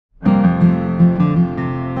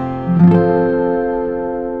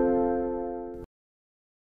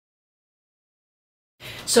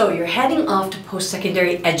So you're heading off to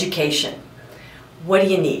post-secondary education. What do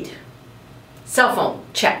you need? Cell phone,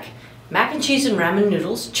 check. Mac and cheese and ramen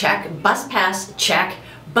noodles, check. Bus pass, check.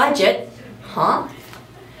 Budget, huh?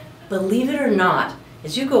 Believe it or not,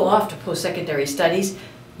 as you go off to post-secondary studies,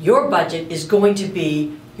 your budget is going to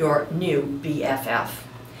be your new BFF.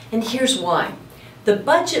 And here's why. The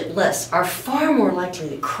budget lists are far more likely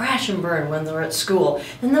to crash and burn when they're at school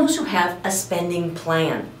than those who have a spending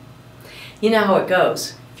plan. You know how it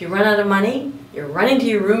goes. If you run out of money, you're running to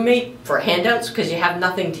your roommate for handouts because you have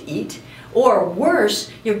nothing to eat. Or worse,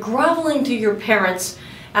 you're groveling to your parents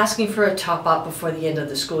asking for a top-up before the end of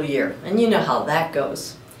the school year. And you know how that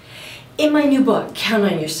goes. In my new book,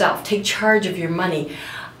 Count on Yourself, Take Charge of Your Money,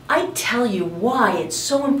 I tell you why it's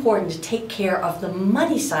so important to take care of the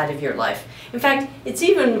money side of your life. In fact, it's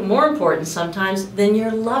even more important sometimes than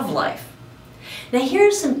your love life. Now here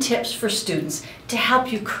are some tips for students to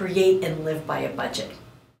help you create and live by a budget.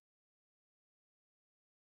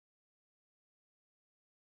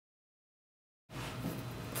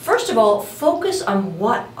 First of all, focus on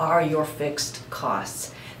what are your fixed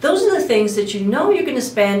costs. Those are the things that you know you're going to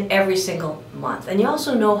spend every single month, and you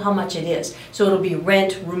also know how much it is. So it'll be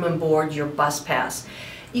rent, room and board, your bus pass.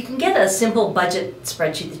 You can get a simple budget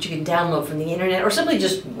spreadsheet that you can download from the internet, or simply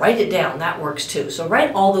just write it down. That works too. So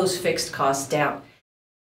write all those fixed costs down.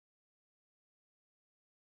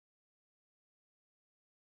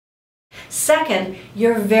 Second,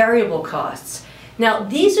 your variable costs. Now,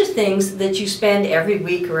 these are things that you spend every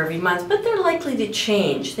week or every month, but they're likely to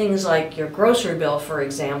change. Things like your grocery bill, for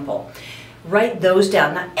example. Write those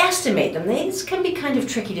down. Now, estimate them. These can be kind of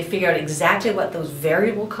tricky to figure out exactly what those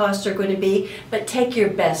variable costs are going to be, but take your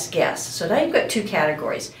best guess. So now you've got two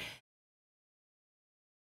categories.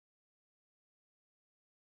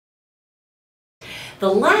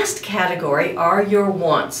 The last category are your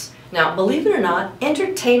wants. Now, believe it or not,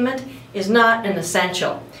 entertainment is not an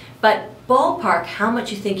essential, but ballpark how much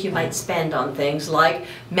you think you might spend on things like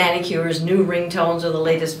manicures, new ringtones, or the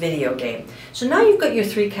latest video game. So now you've got your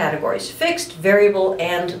three categories: fixed, variable,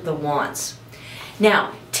 and the wants.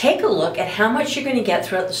 Now, take a look at how much you're going to get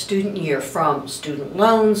throughout the student year from student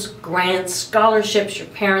loans, grants, scholarships, your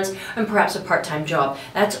parents, and perhaps a part-time job.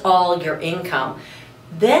 That's all your income.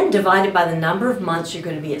 Then divide it by the number of months you're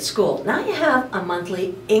going to be at school. Now you have a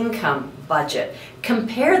monthly income budget.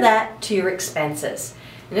 Compare that to your expenses.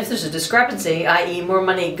 And if there's a discrepancy, i.e. more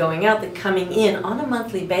money going out than coming in on a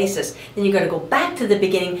monthly basis, then you've got to go back to the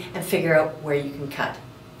beginning and figure out where you can cut.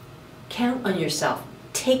 Count on yourself.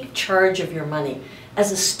 Take charge of your money.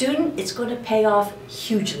 As a student, it's going to pay off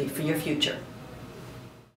hugely for your future.